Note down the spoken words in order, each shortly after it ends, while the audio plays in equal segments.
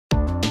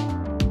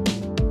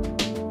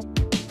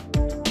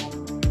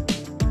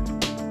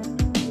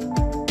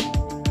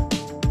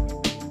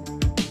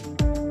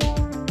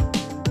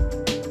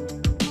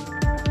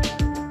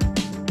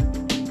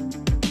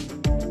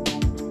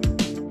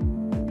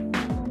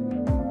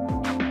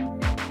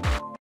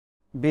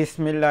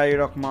বিসমিল্লাহির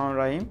রহমানির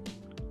রহিম।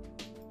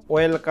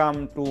 Welcome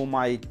to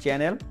my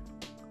channel.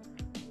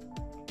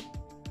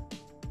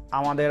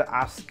 আমাদের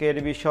আজকের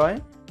বিষয়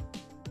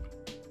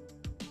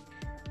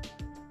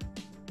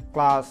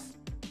ক্লাস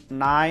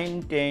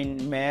 9-10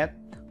 ম্যাথ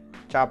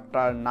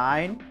চ্যাপ্টার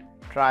 9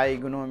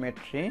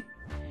 ট্রাইগোনোমেট্রি।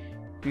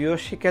 প্রিয়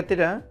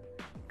শিক্ষার্থীরা,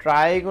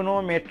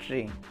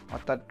 ট্রাইগোনোমেট্রি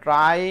অর্থাৎ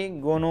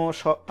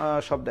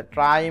শব্দ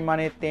ট্রাই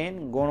মানে 10,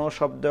 গণ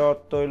শব্দের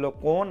অর্থ হইল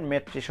কোণ,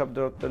 মেট্রি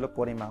শব্দের অর্থ হইল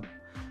পরিমাপ,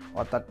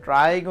 অর্থাৎ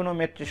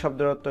ট্রাইগোনোমেট্রি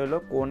শব্দের অর্থ হইল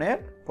কোণের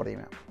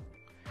পরিমাপ।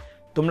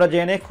 তোমরা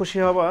জেনে খুশি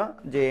হবা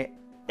যে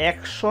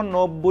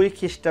 190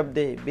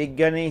 খ্রিস্টাব্দে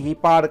বিজ্ঞানী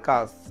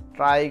হিপারকাস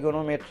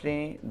ট্রাইগোনোমেট্রি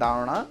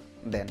ধারণা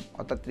দেন,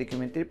 অর্থাৎ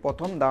ত্রিকোণমিতির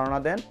প্রথম ধারণা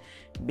দেন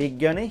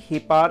বিজ্ঞানী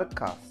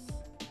হিপারকাস।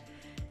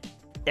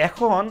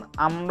 এখন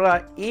আমরা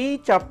এই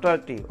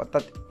চ্যাপ্টারটি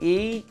অর্থাৎ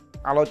এই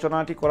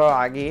আলোচনাটি করার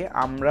আগে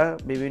আমরা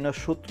বিভিন্ন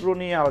সূত্র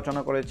নিয়ে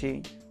আলোচনা করেছি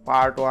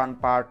পার্ট 1,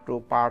 পার্ট 2,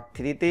 পার্ট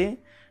 3-তে।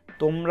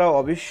 তোমরা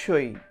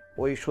অবশ্যই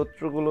ওই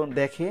সূত্রগুলো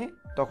দেখে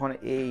তখন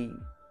এই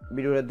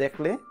ভিডিওটা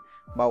দেখলে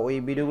বা ওই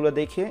ভিডিওগুলো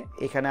দেখে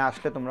এখানে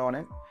আসলে তোমরা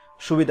অনেক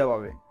সুবিধা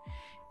পাবে।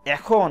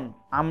 এখন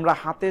আমরা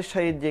হাতের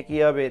সাহায্যে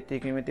কীভাবে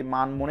ত্রিকোণমিতির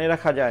মান মনে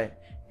রাখা যায়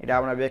এটা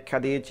আমরা ব্যাখ্যা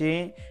দিয়েছি।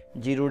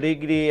 0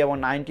 ডিগ্রি এবং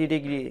 90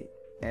 ডিগ্রি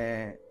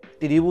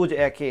ত্রিভুজ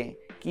একে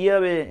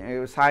কীভাবে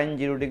সাইন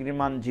 0 ডিগ্রির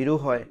মান 0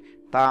 হয়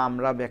তা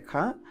আমরা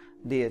ব্যাখ্যা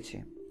দিয়েছি।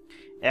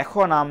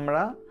 এখন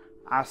আমরা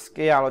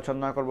আজকে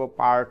আলোচনা করব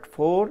পার্ট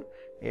 4।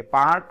 এই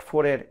পার্ট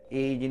 4-এর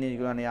এই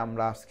জিনিসগুলো নিয়ে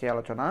আমরা আজকে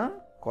আলোচনা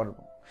করব।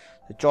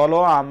 চলো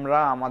আমরা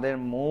আমাদের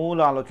মূল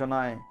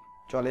আলোচনায়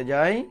চলে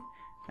যাই।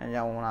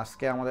 যেমন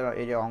আজকে আমাদের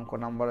এই যে অঙ্ক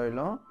নাম্বার হইল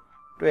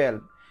 12।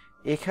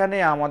 এখানে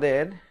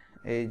আমাদের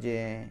এই যে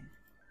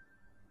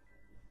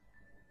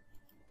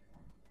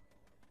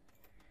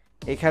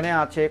এখানে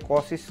আছে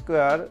cos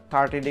square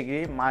 30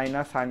 degree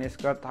minus sine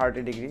square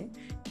 30 degree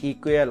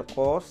equal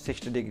cos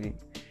 60 degree.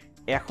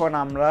 এখন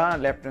আমরা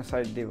লেফট হ্যান্ড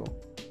সাইড দেব।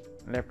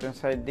 লেফট হ্যান্ড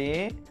সাইড দিয়ে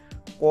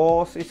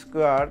cos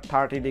square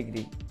 30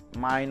 degree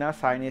minus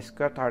sine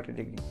square 30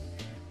 degree.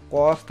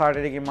 cos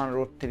 30 degree মান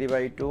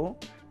 √3/2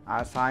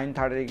 আর সাইন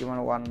 30 ডিগ্রি মান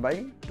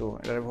 1/2,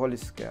 এটার হোল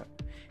স্কোয়ার।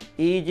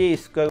 এই যে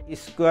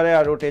স্কোয়ারে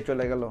আর রুটে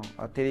চলে গেল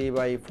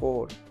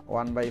 3/4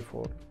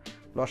 1/4,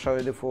 লসাগু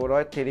যদি 4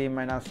 হয় 3 -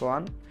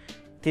 1,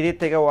 3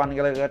 থেকে 1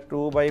 গেলে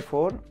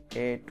 2/4,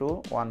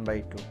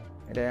 1/2,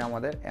 এটাই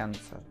আমাদের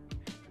অ্যান্সার।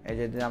 এই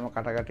যে আমরা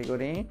কাটাকাটি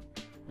করি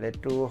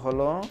 2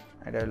 হলো,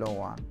 এটা হলো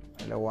 1,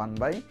 এটা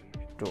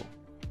 1/2,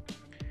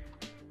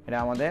 এটা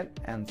আমাদের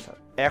অ্যান্সার।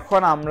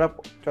 এখন আমরা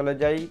চলে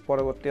যাই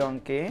পরবর্তী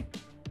অঙ্কে।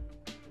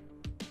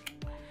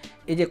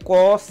 এই যে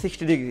cos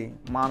 60 ডিগ্রি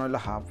মান হলো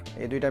হাফ,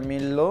 এই দুইটা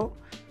মিললো,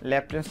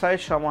 লেফট হ্যান্ড সাইড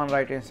সমান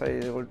right hand side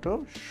equal to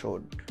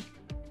should.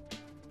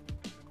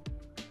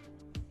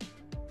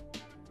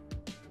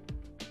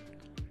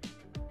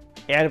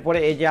 এরপরে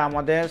এই যে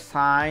আমাদের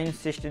সাইন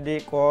 60 ডিগ্রি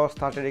cos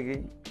 30 ডিগ্রি,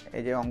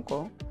 এই যে অঙ্ক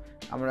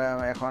আমরা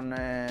এখন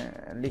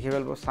লিখে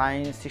ফেলবো।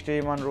 সাইন 60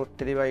 ডিগ্রি মান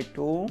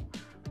 √3/2,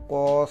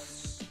 cos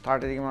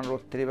 30 ডিগ্রি মান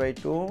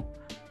 √3/2,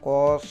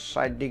 cos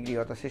 60 ডিগ্রি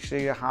অর্থাৎ 60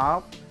 ডিগ্রি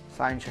হাফ,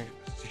 সাইন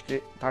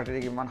 30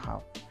 ডিগ্রি মান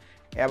হাফ।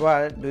 এবার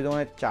 2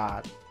 দুগুণে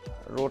 4,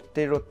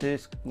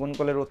 √3 গুণ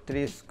করলে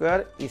 √3 স্কোয়ার,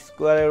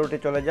 স্কোয়ারের রুটে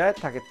চলে যায়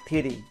থাকে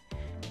 3।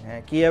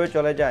 কীভাবে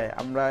চলে যায়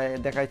আমরা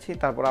দেখাইছি,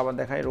 তারপর আবার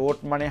দেখাই। রোট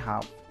মানে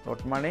হাফ,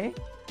 রোট মানে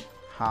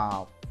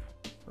হাফ,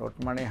 রোট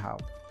মানে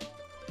হাফ,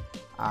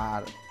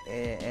 আর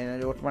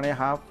রোট মানে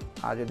হাফ।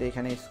 আর যদি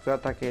এখানে স্কোয়ার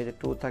থাকে যে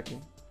 2 থাকে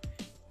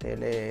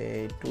তাহলে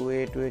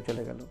 2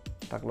 চলে গেল,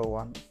 থাকলো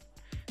 1।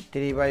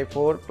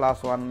 3/4 প্লাস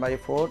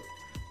 1/4,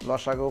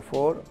 লসাগু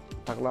 4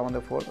 থাকলো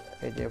আমাদের 4,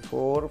 এই যে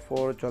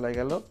 4 চলে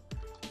গেল,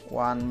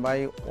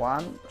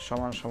 1/1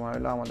 সমান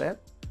হলো আমাদের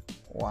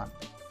 1।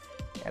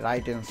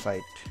 রাইট হ্যান্ড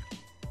সাইড,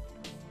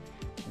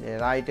 যে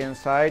right hand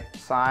side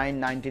sign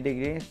 90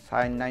 degree,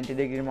 sign 90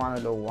 ডিগ্রির মান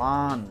হলো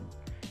 1,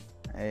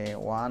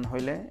 1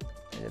 হইলে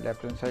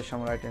লেফট হ্যান্ড সাইড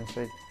সমান right hand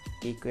side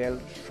equal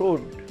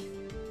should.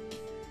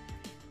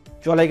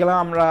 চলে গেলাম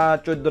আমরা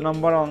 14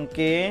 নম্বর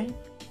অঙ্কে।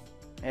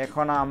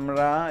 এখন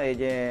আমরা এই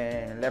যে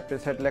লেফট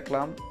হ্যান্ড সাইড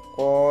লিখলাম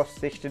cos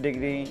 60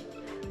 degree,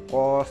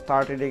 cos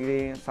 30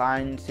 degree,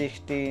 sign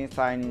 60,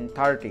 sign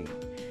 30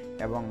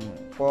 এবং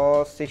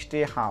cos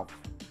 60 হাফ,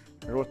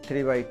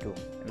 √3/2,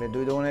 এটা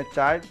 2 দুগুণে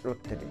 4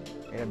 √3,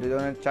 এটা 2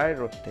 দুগুণে 4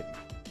 √3,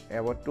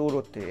 এবার 2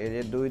 √3, এই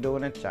যে 2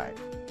 দুগুণে 4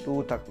 2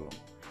 থাকলো,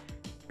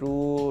 2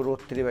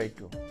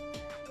 √3/2,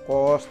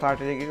 cos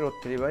 30 ডিগ্রি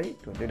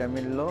 √3/2, যেটা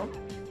মিললো,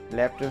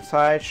 লেফট হ্যান্ড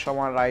সাইড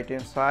সমান right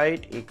hand side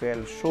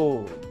equal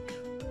should.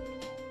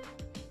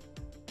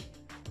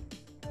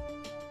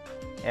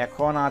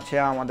 এখন আছে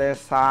আমাদের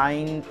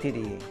সাইন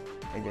 3,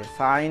 এই যে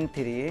সাইন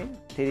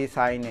 3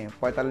 সাইনে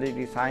 45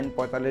 ডিগ্রি, সাইন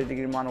 45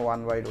 ডিগ্রির মান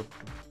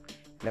 1/√2,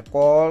 એટલે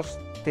cos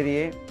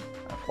 3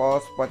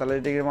 cos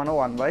 45 ডিগ্রির মান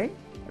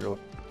 1/√2।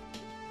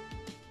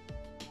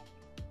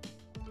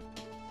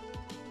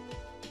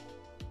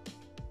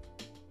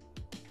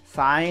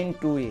 সাইন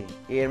 2a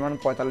এর মান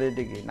 45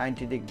 ডিগ্রি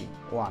 90 ডিগ্রি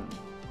 1।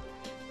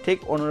 ঠিক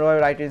অনুরূপভাবে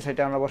রাইট হ্যান্ড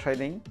সাইডে আমরা বসাই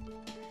দিই।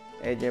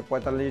 এই যে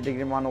 45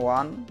 ডিগ্রি মান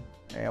 1,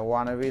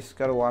 1 এর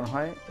স্কয়ার 1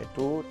 হয়,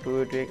 2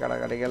 2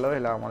 কাটাকাটি গেল,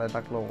 এলা আমাদের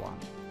থাকলো 1।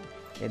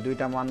 এই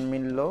দুইটা মান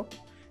মিললো,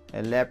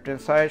 লেফট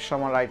হ্যান্ড সাইড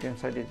সমান right hand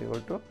side is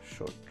equal to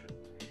shoot.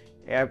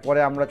 এরপরে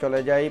আমরা চলে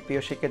যাই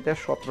প্রিয় শিক্ষার্থীদের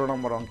 17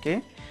 নম্বর অঙ্কে।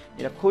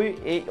 এটা খুবই,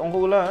 এই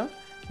অঙ্কগুলো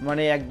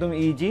মানে একদম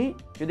ইজি,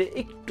 যদি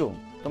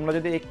তোমরা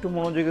যদি একটু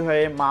মনোযোগী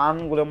হয়ে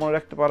মানগুলো মনে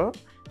রাখতে পারো,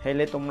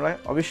 তাহলে তোমরা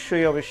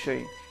অবশ্যই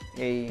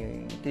এই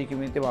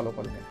ত্রিকোণমিতিতে ভালো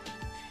করবে।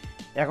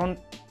 এখন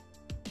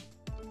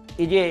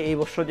এই যে এই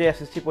বছর যে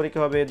এসএসসি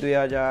পরীক্ষা হবে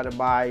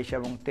 2022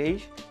 এবং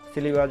 23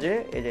 সিলেবাসে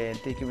এই যে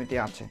ত্রিকোণমিতি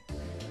আছে,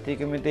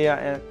 ত্রিকোণমিতি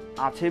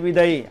আছে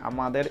বিদায়ী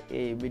আমাদের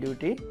এই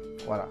ভিডিওটি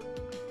করা।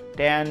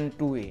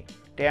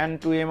 tan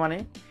 2a মানে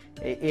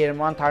এর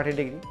মান 30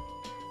 ডিগ্রি,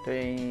 তো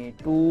এই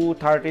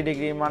 230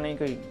 ডিগ্রি মানে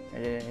কি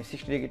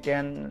 60 ডিগ্রি,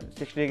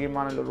 60 ডিগ্রি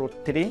মানে হলো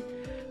 √3,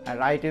 আর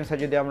রাইট হ্যান্ড সাইড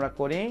যদি আমরা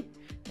করি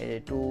এই যে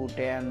 2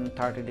 tan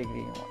 30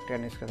 degree,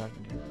 tan square 30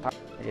 degree,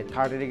 এই যে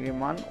 30 ডিগ্রি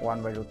মান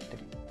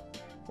 1/√3,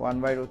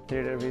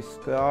 1/√3 এর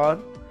স্কয়ার,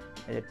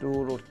 এই যে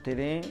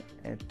 2√3,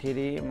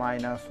 3 -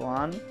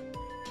 1,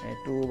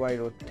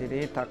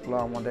 2/√3 থাকলো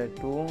আমাদের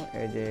 2,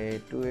 এই যে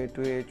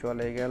 2 এ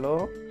চলে গেল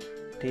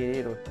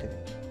 3√3,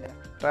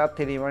 একটা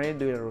 3 মানে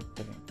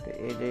 2/√3, তো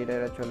এই যে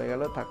এটা চলে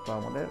গেল, থাকলো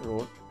আমাদের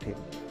 √3।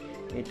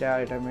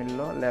 এটা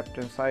মিললো, লেফট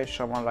হ্যান্ড সাইড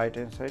সমান right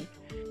hand side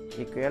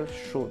equal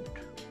shoot.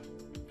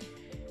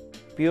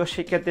 প্রিয়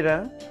শিক্ষার্থীরা,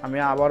 আমি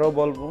আবারও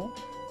বলবো,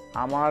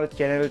 আমার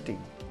চ্যানেলটি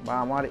বা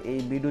আমার এই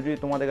ভিডিও যদি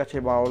তোমাদের কাছে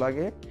ভালো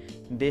লাগে,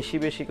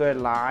 বেশি করে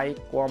লাইক,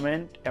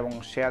 কমেন্ট এবং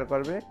শেয়ার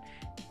করবে,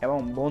 এবং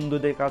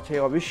বন্ধুদের কাছে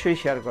অবশ্যই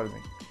শেয়ার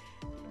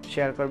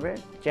করবে।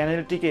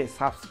 চ্যানেলটিকে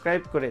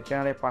সাবস্ক্রাইব করে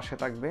চ্যানেলের পাশে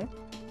থাকবে।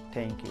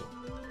 Thank you.